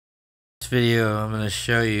video, I'm going to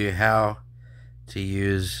show you how to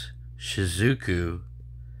use Shizuku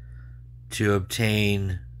to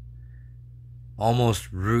obtain almost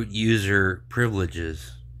root user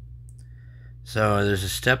privileges. So there's a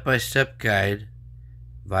step-by-step guide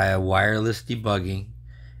via wireless debugging,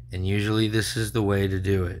 and usually this is the way to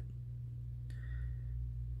do it.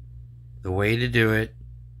 The way to do it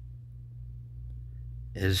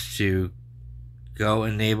is to go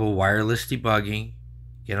enable wireless debugging,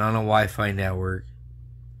 get on a Wi-Fi network,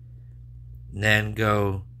 then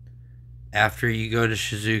go, after you go to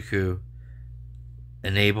Shizuku,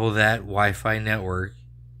 enable that Wi-Fi network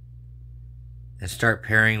and start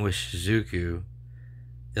pairing with Shizuku.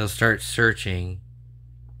 It'll start searching,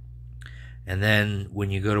 and then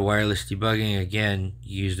when you go to wireless debugging again,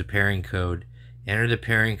 you use the pairing code. Enter the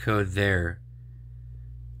pairing code there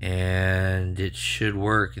and it should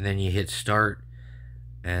work, and then you hit start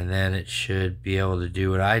and then it should be able to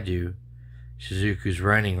do what I do. Shizuku's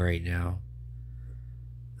running right now.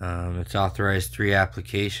 It's authorized 3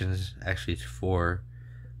 applications. Actually it's 4.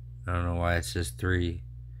 I don't know why it says 3.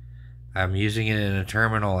 I'm using it in a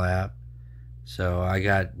terminal app, so I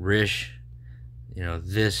got Rish,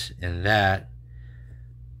 this and that.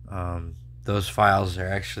 Those files are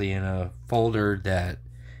actually in a folder that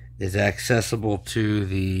is accessible to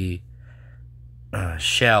the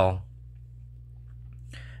shell,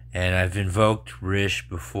 and I've invoked Rish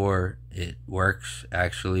before it works.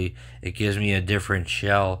 Actually, it gives me a different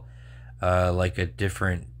shell, like a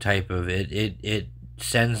different type of it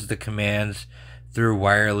sends the commands through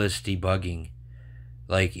wireless debugging.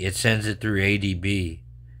 Like, it sends it through ADB,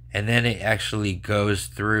 and then it actually goes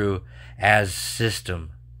through as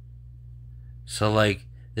system. So like,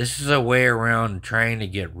 this is a way around trying to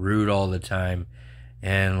get root all the time.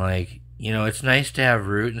 And like, it's nice to have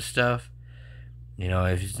root and stuff.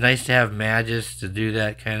 If it's nice to have Magis to do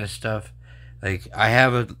that kind of stuff. Like, I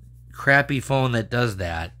have a crappy phone that does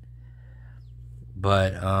that,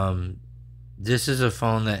 but this is a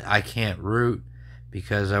phone that I can't root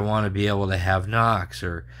because I want to be able to have Knox,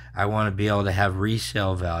 or I want to be able to have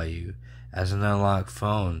resale value as an unlocked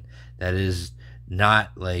phone that is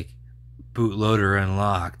not like bootloader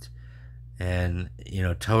unlocked and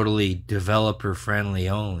totally developer friendly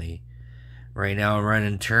only. Right now I'm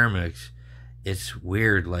running Termux. It's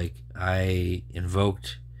weird, like, I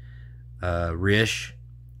invoked Rish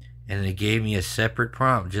and it gave me a separate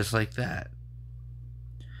prompt just like that,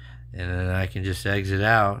 and then I can just exit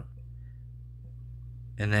out,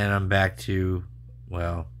 and then I'm back to,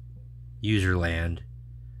 well, user land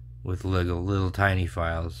with little tiny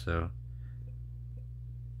files. So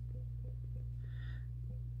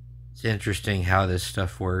it's interesting how this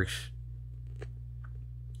stuff works.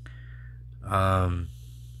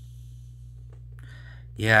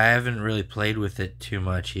 Yeah, I haven't really played with it too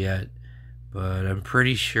much yet, but I'm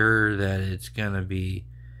pretty sure that it's gonna be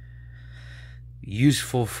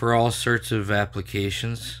useful for all sorts of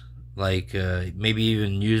applications, like maybe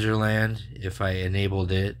even userland if I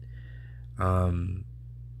enabled it,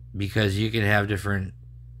 because you can have different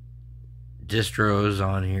distros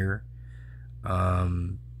on here.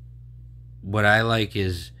 What I like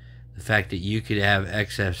is the fact that you could have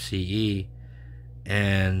XFCE,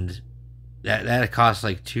 and that costs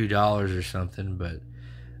like $2 or something, but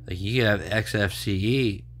like, you could have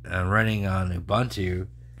XFCE running on Ubuntu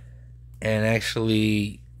and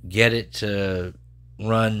actually get it to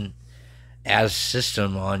run as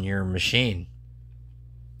system on your machine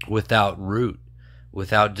without root,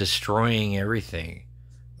 without destroying everything.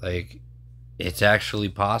 Like, it's actually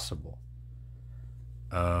possible.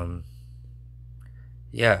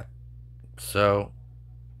 Yeah, so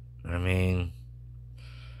I mean,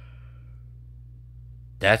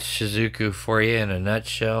 that's Shizuku for you in a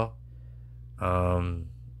nutshell.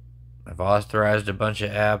 I've authorized a bunch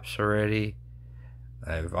of apps already.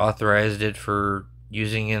 I've authorized it for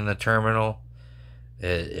using in the terminal.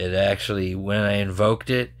 It actually, when I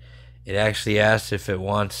invoked it, it actually asked if it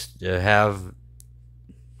wants to have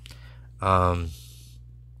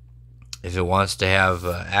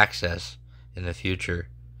access in the future.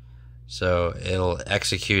 So it'll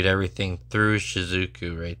execute everything through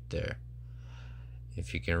Shizuku right there,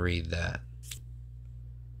 if you can read that.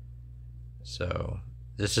 So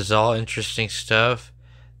this is all interesting stuff.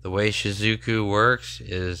 The way Shizuku works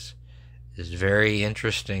is very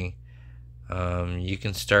interesting. You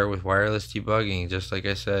can start with wireless debugging, just like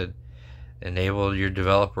I said. Enable your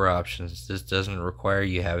developer options. This doesn't require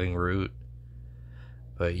you having root,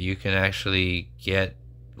 but you can actually get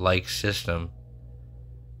like system,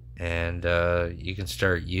 and you can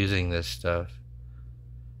start using this stuff.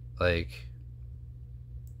 Like,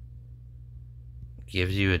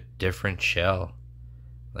 gives you a different shell.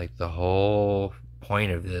 Like, the whole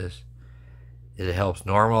point of this is it helps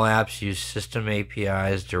normal apps use system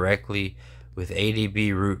APIs directly with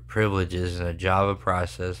ADB root privileges in a Java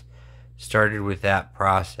process started with that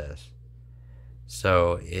process.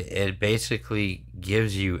 So it basically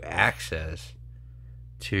gives you access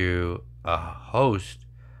to a host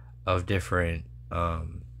of different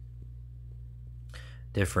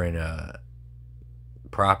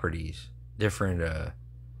properties, a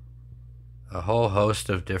whole host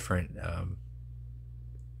of different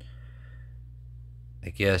I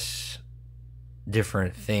guess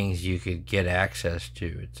different things you could get access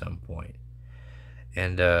to at some point.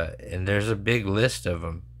 And there's a big list of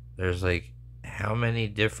them. There's like how many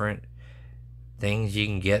different things you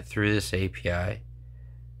can get through this API.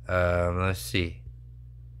 Let's see.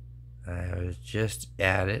 I was just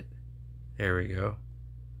at it. There we go.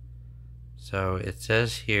 So it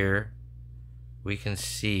says here we can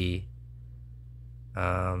see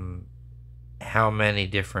how many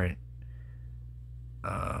different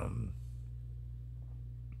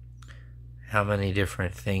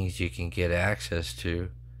things you can get access to.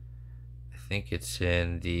 I think it's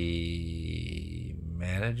in the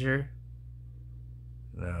manager.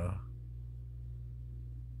 No.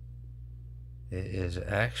 It is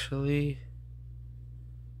actually,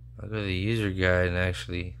 I'll go to the user guide and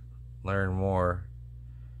actually learn more.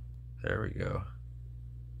 There we go.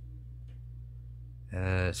 And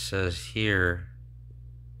then it says here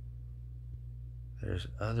there's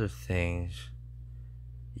other things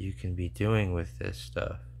you can be doing with this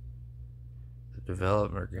stuff. The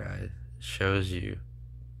developer guide shows you.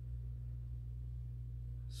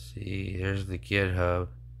 See, there's the GitHub.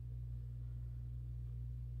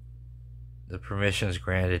 The permissions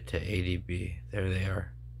granted to ADB. There they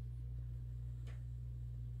are.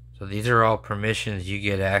 So these are all permissions you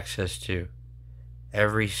get access to.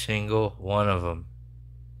 Every single one of them.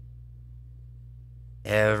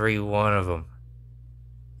 Every one of them.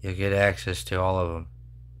 You'll get access to all of them.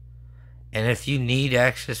 And if you need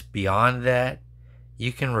access beyond that,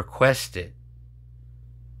 you can request it.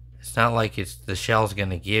 It's not like the shell's going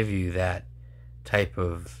to give you that type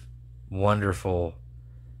of wonderful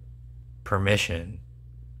permission,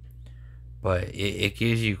 but it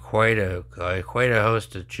gives you quite a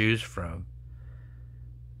host to choose from.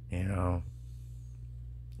 You know,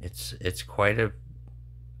 it's quite a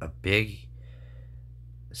big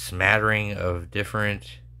smattering of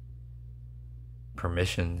different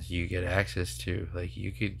permissions you get access to. Like,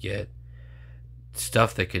 you could get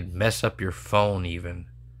stuff that could mess up your phone, even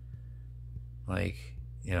like,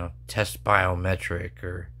 you know, test biometric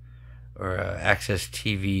or access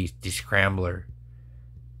TV descrambler,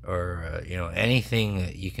 or you know, anything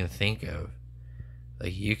that you can think of.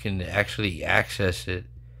 Like, you can actually access it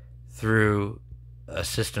through a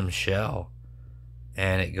system shell,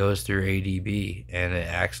 and it goes through ADB and it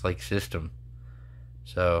acts like system.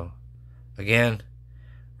 So again,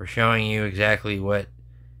 we're showing you exactly what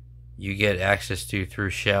you get access to through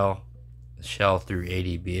shell through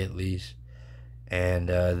ADB at least, and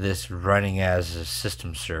this running as a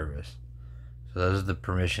system service. So those are the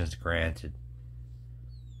permissions granted.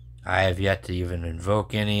 I have yet to even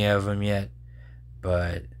invoke any of them yet,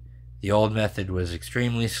 but the old method was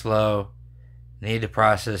extremely slow, need to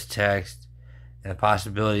process text, and the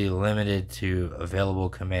possibility limited to available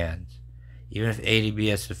commands. Even if ADB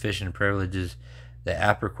has sufficient privileges, the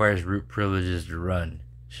app requires root privileges to run.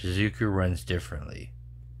 Shizuku runs differently.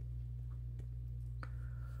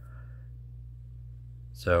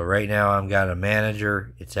 So right now I've got a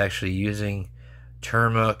manager. It's actually using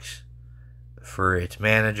Termux for its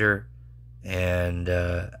manager, and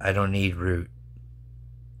I don't need root.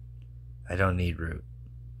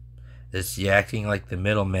 It's acting like the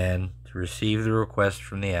middleman to receive the request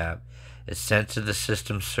from the app. It's sent to the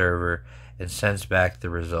system server and sends back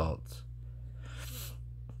the results.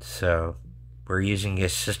 So we're using a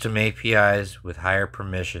system APIs with higher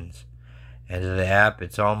permissions, and to the app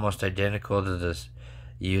it's almost identical to the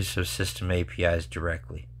use of system APIs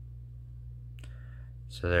directly.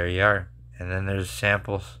 So there you are. And then there's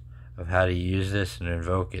samples of how to use this and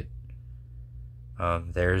invoke it.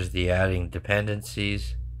 There's the adding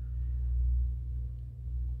dependencies,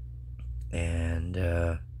 and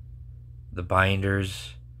the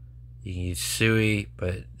binders. You can use Sui,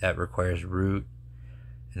 but that requires root.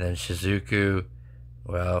 And then Shizuku,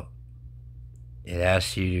 well, it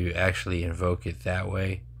asks you to actually invoke it that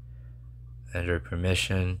way under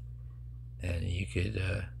permission, and you could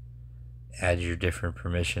add your different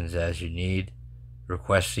permissions as you need.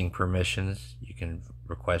 Requesting permissions, you can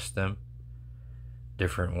request them,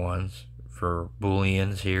 different ones for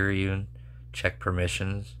booleans here, even check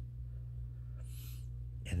permissions.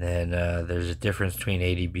 And then there's a difference between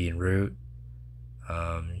ADB and root.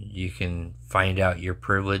 You can find out your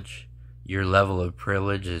privilege. Your level of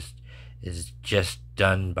privilege is just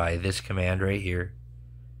done by this command right here.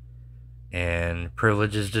 And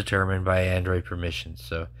privilege is determined by Android permissions.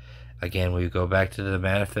 So again, we go back to the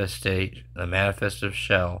manifest state, the manifest of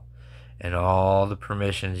shell, and all the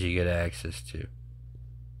permissions you get access to.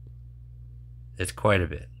 It's quite a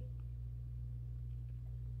bit.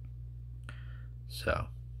 So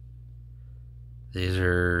these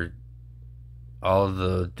are all of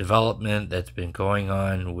the development that's been going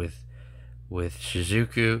on with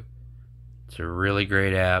Shizuku. It's a really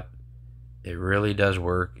great app. It really does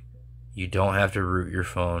work. You don't have to root your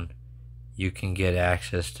phone. You can get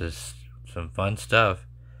access to some fun stuff.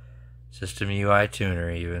 System UI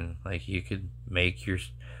tuner even. Like you could make your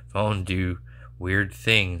phone do weird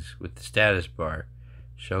things with the status bar.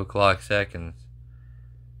 Show clock seconds.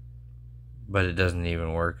 But it doesn't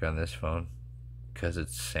even work on this phone because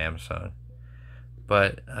it's Samsung.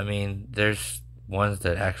 But I mean, there's ones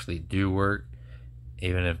that actually do work,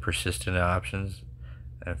 even in persistent options.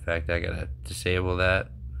 In fact, I gotta disable that.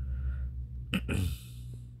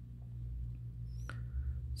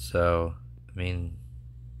 So, I mean,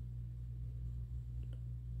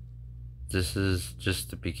 this is just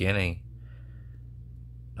the beginning.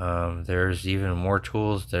 There's even more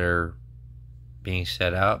tools that are being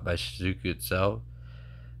set out by Shizuku itself.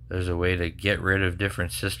 There's a way to get rid of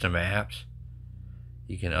different system apps.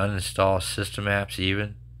 You can uninstall system apps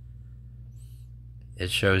even.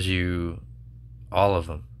 It shows you all of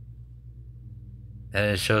them. And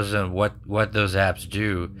it shows them what those apps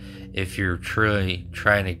do if you're truly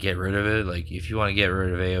trying to get rid of it. Like if you want to get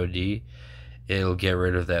rid of AOD, it'll get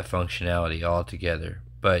rid of that functionality altogether.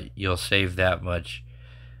 But you'll save that much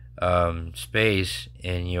space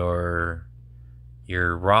in your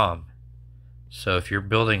ROM. So if you're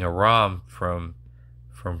building a ROM from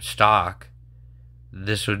stock,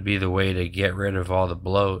 this would be the way to get rid of all the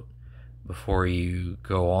bloat before you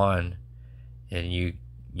go on and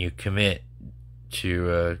you commit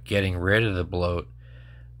to getting rid of the bloat.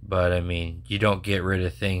 But I mean, you don't get rid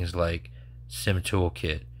of things like Sim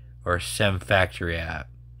Toolkit or Sim Factory app.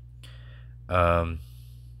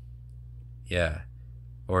 Yeah,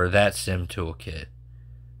 or that Sim Toolkit.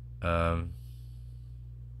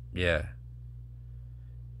 Yeah,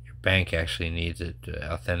 your bank actually needs it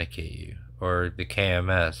to authenticate you, or the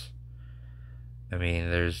KMS. I mean,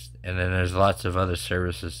 there's lots of other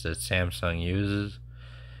services that Samsung uses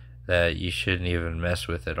that you shouldn't even mess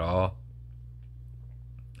with at all.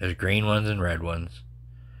 There's green ones and red ones,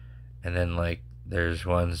 and then like there's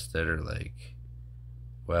ones that are like,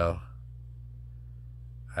 well,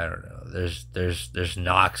 I don't know. There's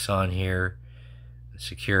Knox on here,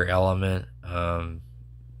 secure element,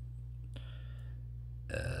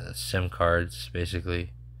 SIM cards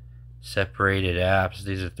basically, separated apps.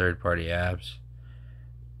 These are third-party apps,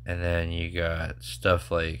 and then you got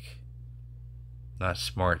stuff like not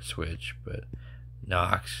Smart Switch, but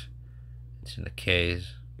Knox. It's in the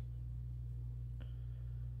K's.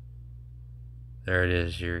 There it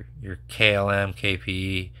is, your KLM,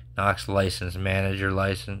 KPE, Knox License Manager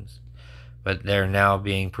license. But they're now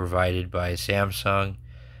being provided by Samsung,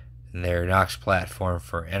 and their Knox platform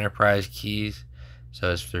for enterprise keys.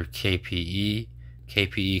 So it's through KPE.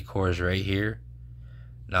 KPE cores right here.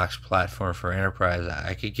 Knox platform for enterprise.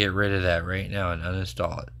 I could get rid of that right now and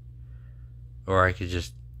uninstall it. Or I could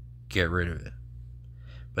just get rid of it.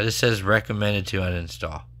 But it says recommended to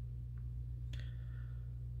uninstall.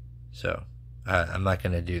 So I'm not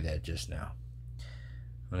going to do that just now.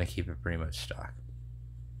 I'm going to keep it pretty much stock.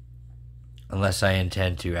 Unless I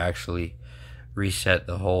intend to actually reset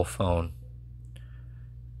the whole phone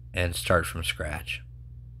and start from scratch.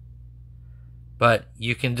 But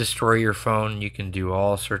you can destroy your phone. You can do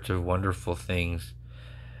all sorts of wonderful things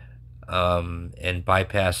and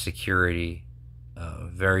bypass security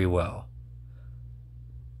very well.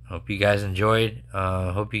 Hope you guys enjoyed.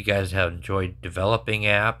 Hope you guys have enjoyed developing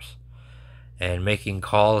apps and making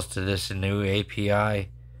calls to this new API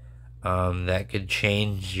that could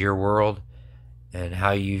change your world and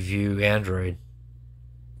how you view Android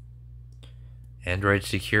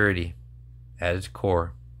security at its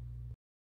core.